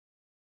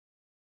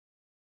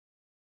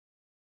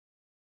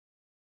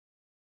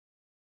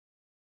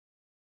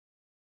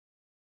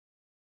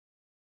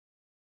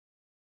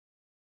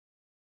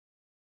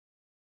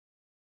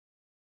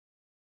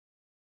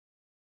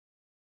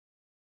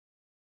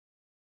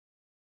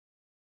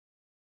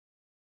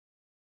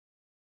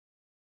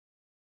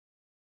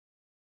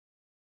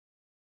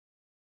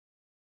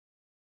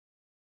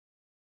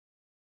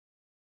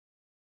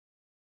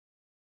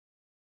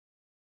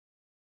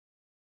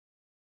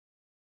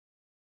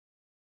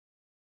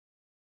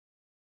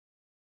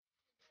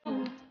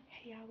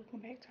Hey y'all, welcome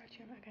back to our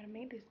channel. I gotta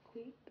make this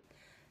quick.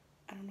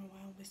 I don't know why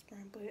I'm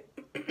whispering, but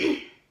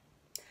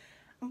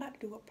I'm about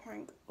to do a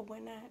prank or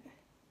whatnot.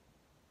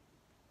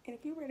 And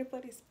if you're ready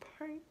for this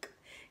prank,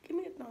 give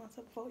me a thumbs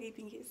up before we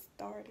even get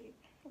started,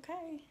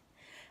 okay?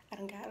 I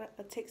done got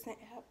a texting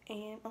app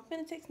and I'm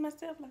finna text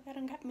myself like I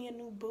done got me a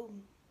new boo.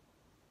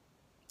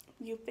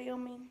 You feel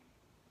me?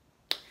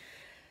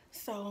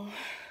 So,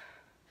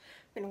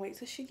 I'm gonna wait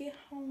till she get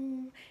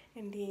home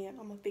and then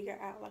I'm gonna figure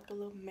out like a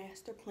little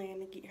master plan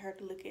to get her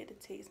to look at the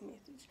text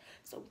message.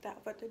 So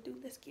without further ado,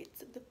 let's get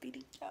to the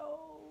video.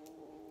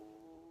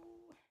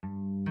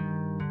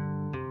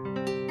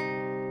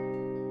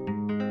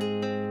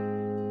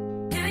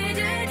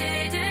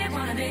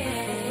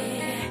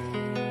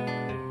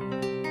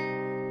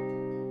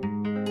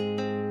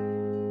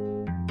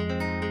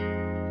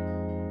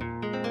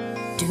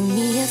 Do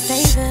me a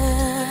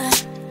favor,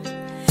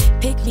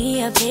 pick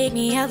me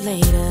up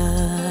later.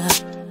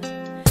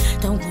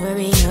 Don't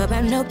worry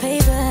about no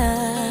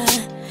paper,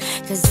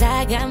 cause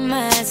I got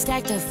mine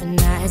stacked up for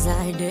nights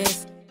like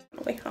this.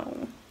 Way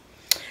home.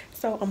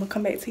 So I'm gonna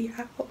come back to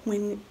y'all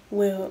when,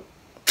 well,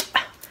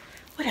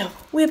 whatever.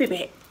 We'll be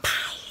back. Bye.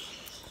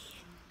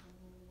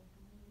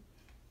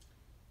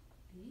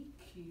 Be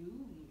cute.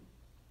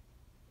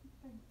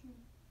 Thank you.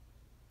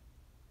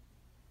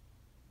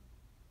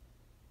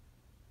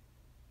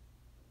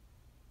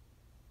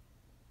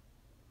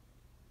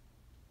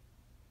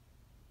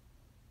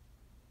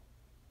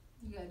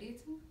 You got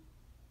it too?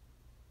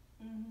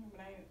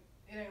 But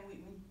it ain't with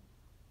me.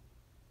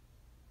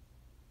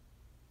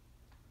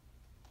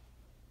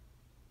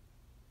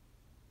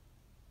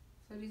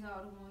 So these are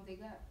all the ones they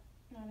got?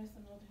 No, that's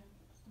another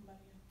somebody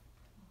else.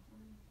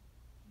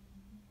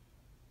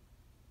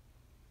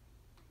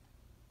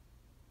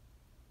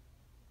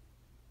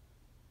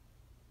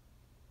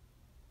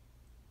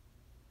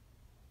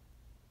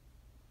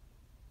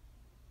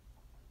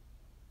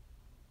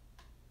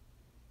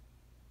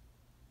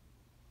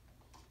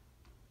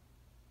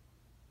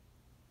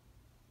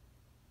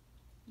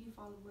 You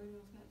follow Brady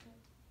on Snapchat?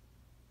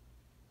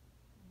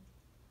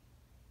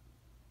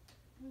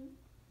 See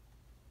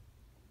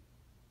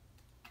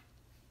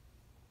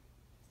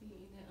you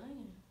eating that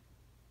onion.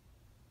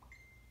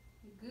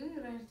 You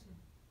good, ain't you?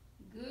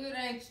 Good,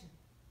 ain't you?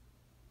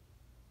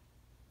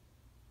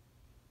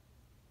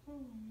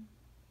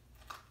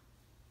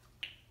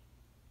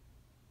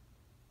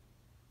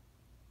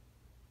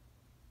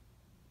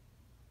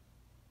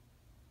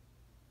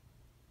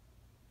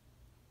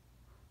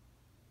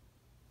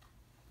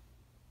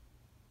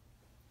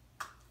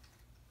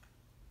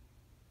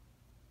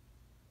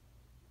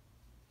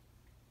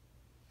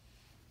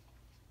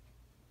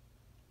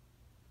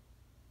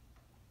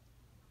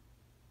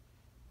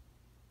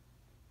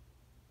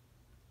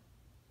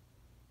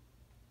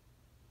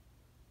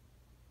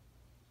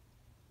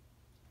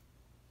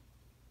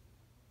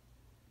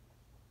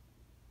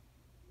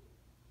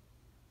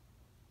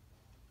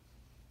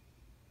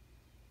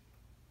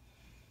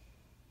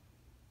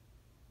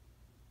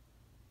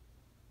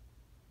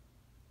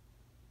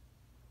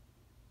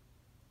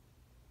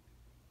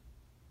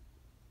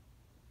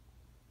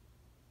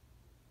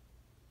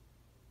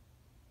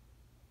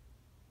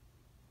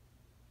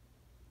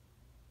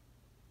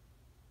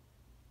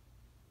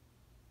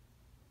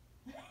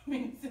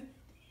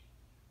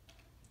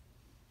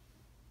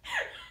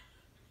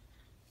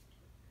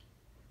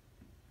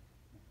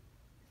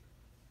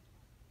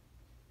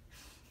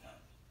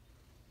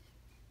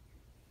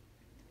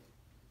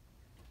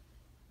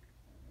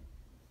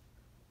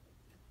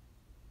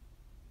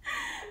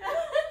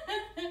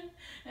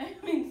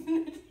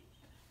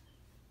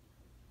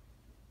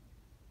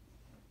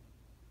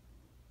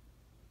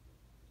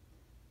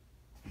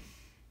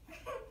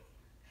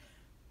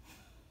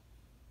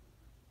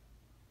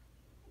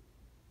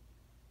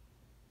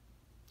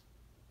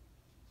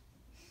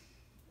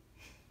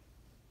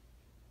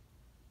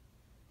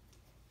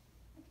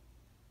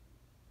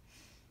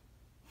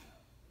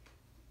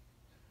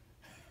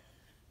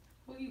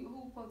 Who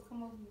supposed to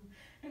come over here?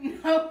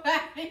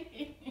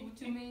 Nobody. What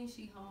you mean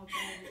she home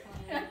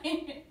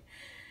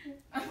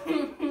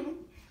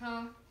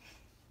Huh?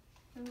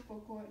 For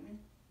Courtney.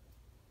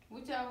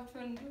 What y'all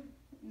trying to do?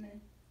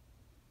 Nothing.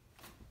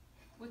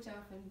 What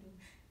y'all finna do?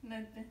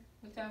 Nothing.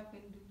 What y'all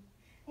finna do?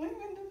 We ain't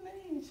gonna do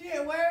nothing. She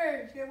at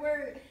work. She at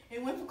work.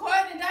 And when for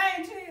Courtney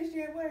dying too,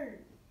 she at work.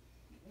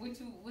 What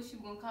she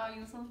gonna call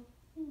you or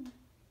something?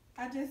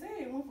 I just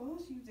said when for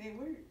who she was at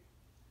work.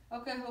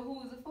 Okay, so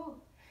who is it for?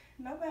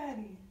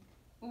 Nobody.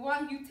 Well, why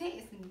you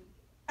texting me?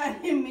 I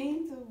didn't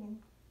mean to.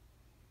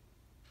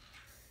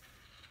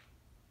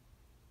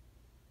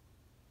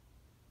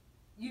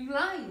 You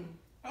lying.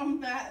 I'm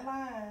not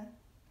lying.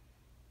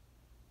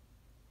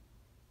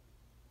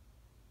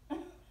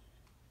 Okay.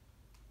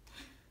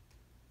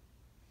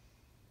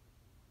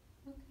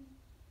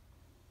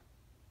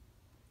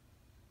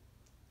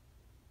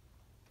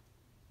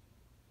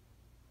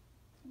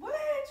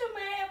 What you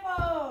mad for?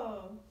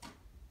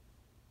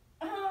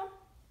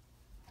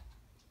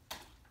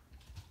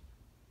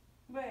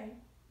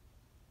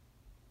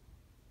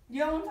 You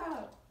don't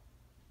talk.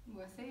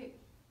 What's it?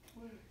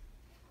 What?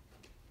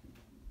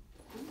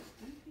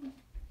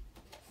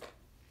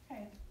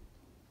 Hey.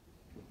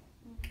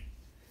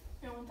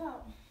 You want to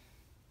talk?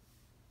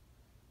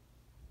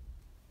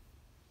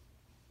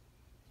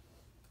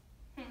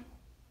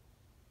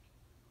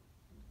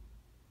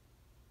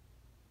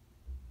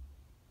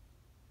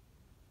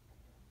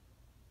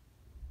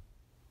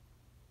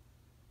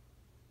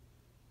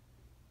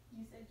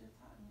 You said you'll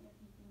talk to me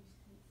after you finish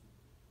texting.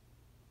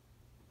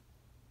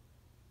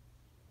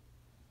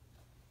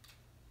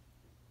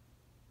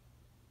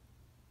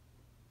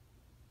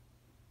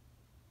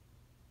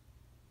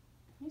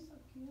 You're so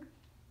cute.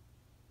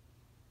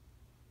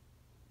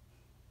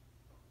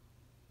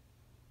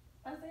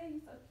 I said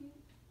you're so cute.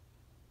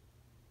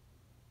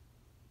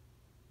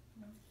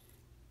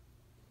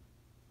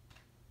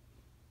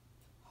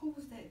 Who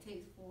was that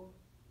text for?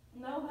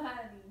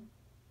 Nobody.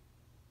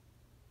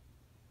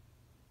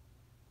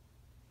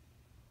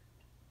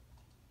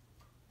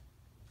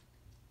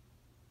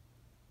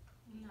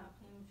 I'm not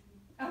playing with you.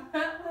 I'm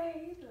not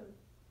playing either.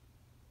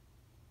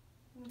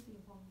 Let me see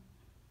your phone.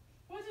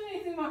 What you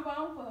need to see my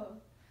phone for?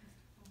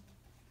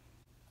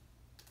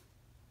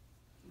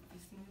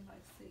 It smells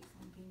like sex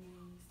on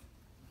beanies.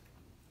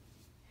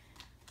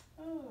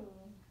 Oh.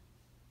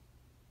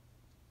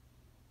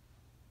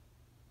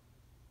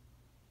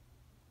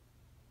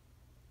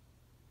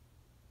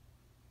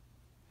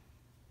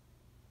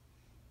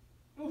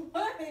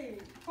 What?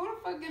 Who the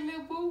fuck is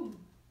Lil Boo?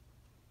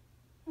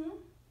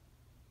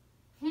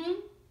 Hmm?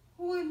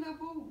 Who is Lil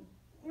Boo?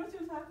 What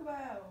you talk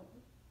about?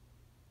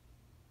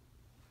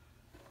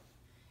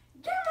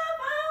 Give my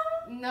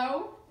phone.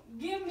 No.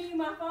 Give me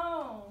my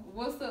phone.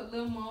 What's up,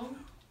 Lil Mom?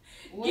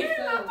 What's Give me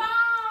my up?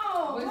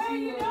 phone. What What are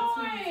you up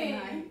to doing?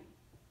 tonight?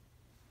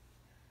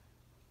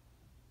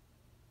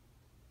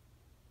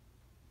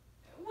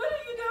 What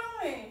are you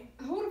doing?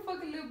 Who the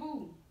fuck is Lil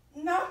Boo?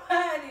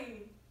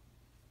 Nobody.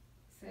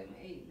 7,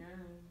 8, 9.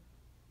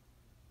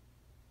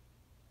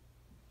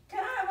 Can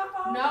I have my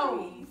phone, No.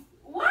 please?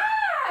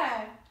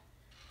 Why?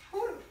 Who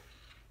the...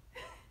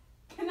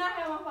 Can I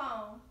have my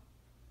phone?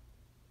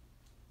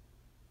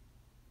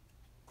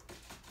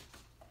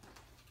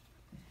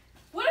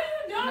 What are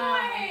you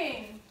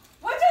doing?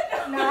 What you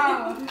doing? No.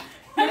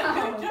 What are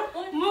you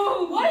doing?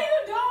 Move. What are you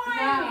doing?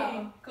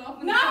 No. Come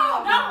from the No,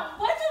 phone. no.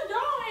 What you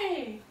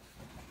doing?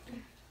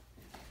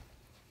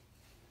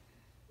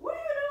 What are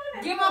you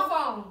doing? Give my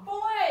phone. For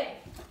what?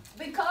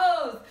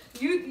 Because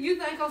you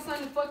think I'm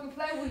something to fucking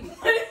play with.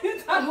 What are you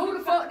talking Who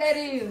the fuck that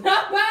is?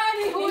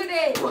 Nobody. Who is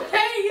that?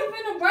 Hey, you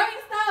finna break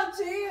stop,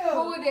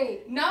 chill. Who is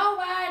that?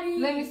 Nobody.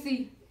 Let me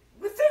see.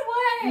 See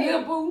what?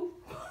 Lil Boo.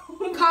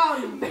 Call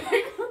him.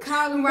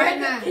 Call him right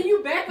now. Can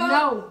you back up?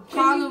 No.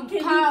 Call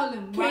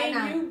him right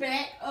now. Can you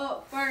back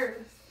up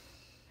first?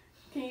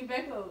 Can you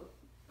back up?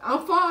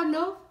 I'm far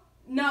enough.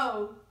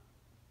 No.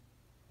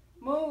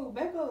 Move,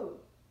 back up.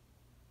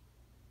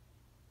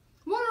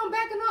 What I'm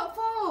backing up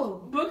for?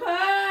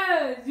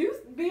 Because you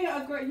being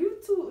aggressive, you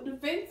too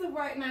defensive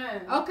right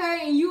now.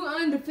 Okay, and you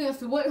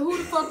undefensive. Who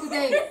the fuck is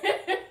that?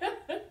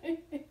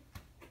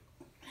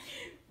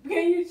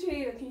 Can you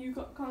chill? Can you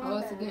calm down? Oh,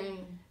 it's a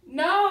game.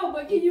 No,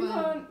 but can It's you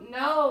fun. calm?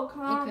 No,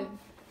 calm. Okay.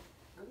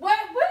 What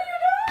are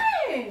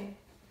you doing?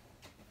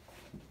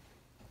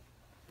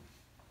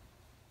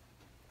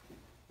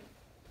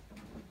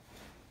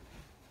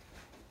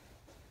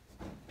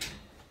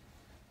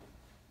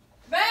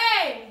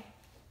 Babe!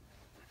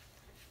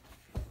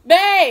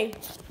 Babe!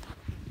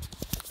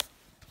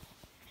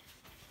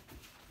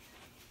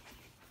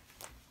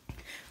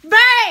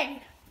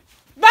 Babe!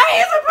 Babe,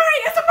 it's a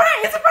prank! It's a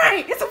prank! It's a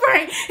prank! It's a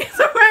prank! It's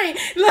a prank!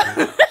 Look!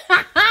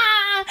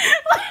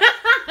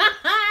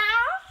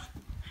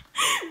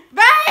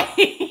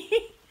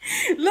 Babe!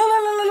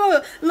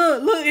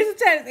 Look!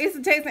 It's a text. It's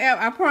a text app.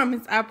 I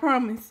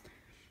promise.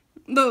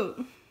 Look.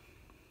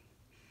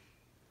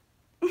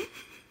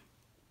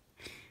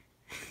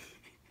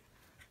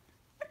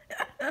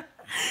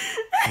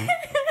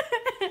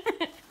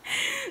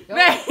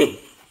 Babe.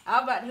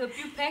 I'm about to help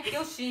you pack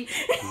your shit.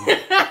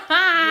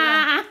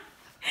 Yeah.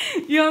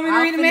 You want me to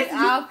read the message?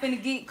 I'm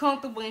finna get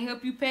comfortable and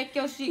help you pack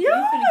your shit. You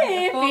finna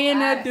ain't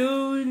finna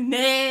do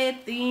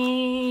nothing.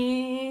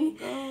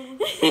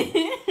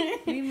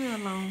 Leave me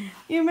alone.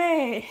 You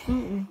mad?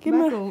 Give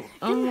Back me up.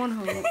 I don't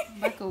want to hold.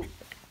 Back up.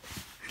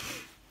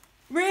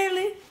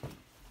 Really?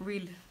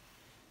 Really.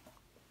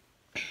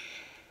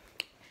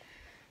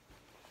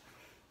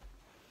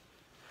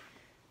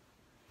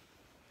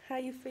 How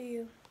you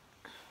feel?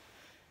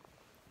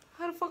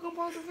 How the fuck I'm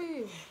supposed to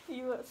feel?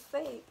 You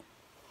upset.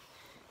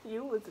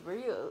 You was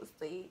real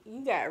upset.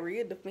 You got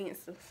real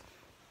defensive.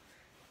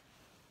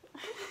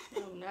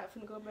 I'm not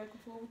finna go back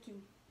and forth with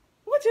you.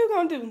 What you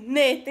gonna do?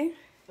 Nothing.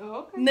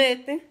 Oh, okay.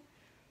 Nothing.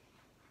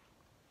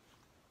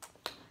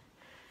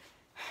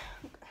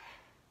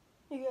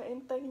 You got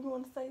anything you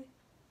want to say?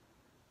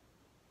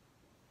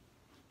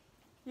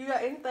 You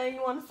got anything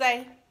you want to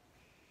say?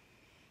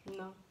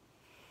 No.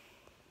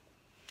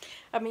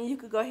 I mean, you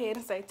could go ahead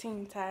and say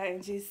team tie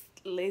and just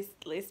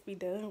let's be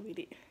done with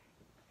it.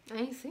 I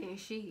ain't saying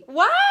shit.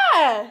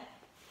 Why?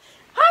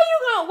 How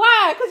you gonna?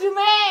 Why? Cause you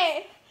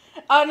mad?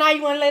 Oh, now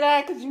you wanna lay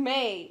down cause you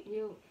mad?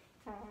 You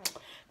tired.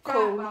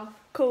 Cool. Tired,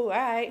 Cool. All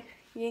right.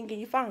 You ain't get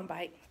your phone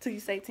bite till you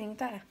say 10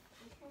 times.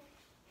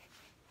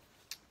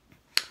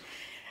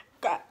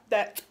 Got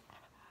that.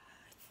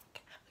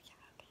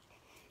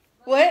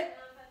 What?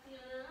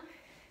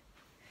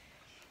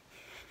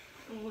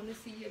 I want to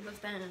see you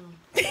bust down.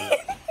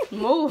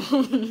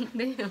 Move.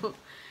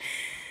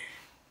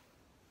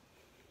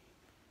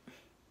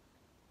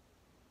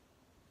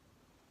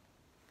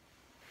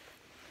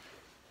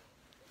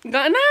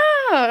 Damn.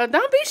 No,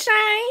 don't be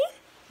ashamed.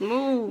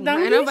 Move.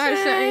 Don't Ain't be nobody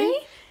ashamed.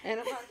 saying. Ain't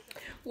nobody.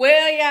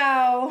 Well,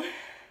 y'all,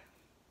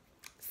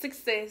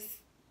 success.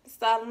 That's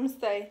all I'm gonna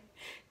say.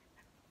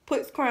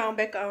 Puts crown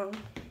back on.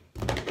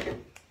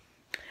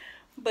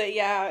 But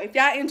y'all, if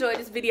y'all enjoyed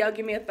this video,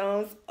 give me a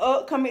thumbs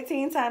up. Comment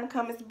 10 times in the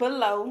comments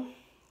below.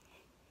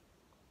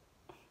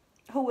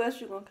 Who else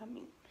you gonna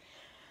comment?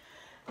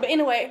 But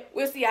anyway,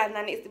 we'll see y'all in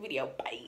our next video. Bye.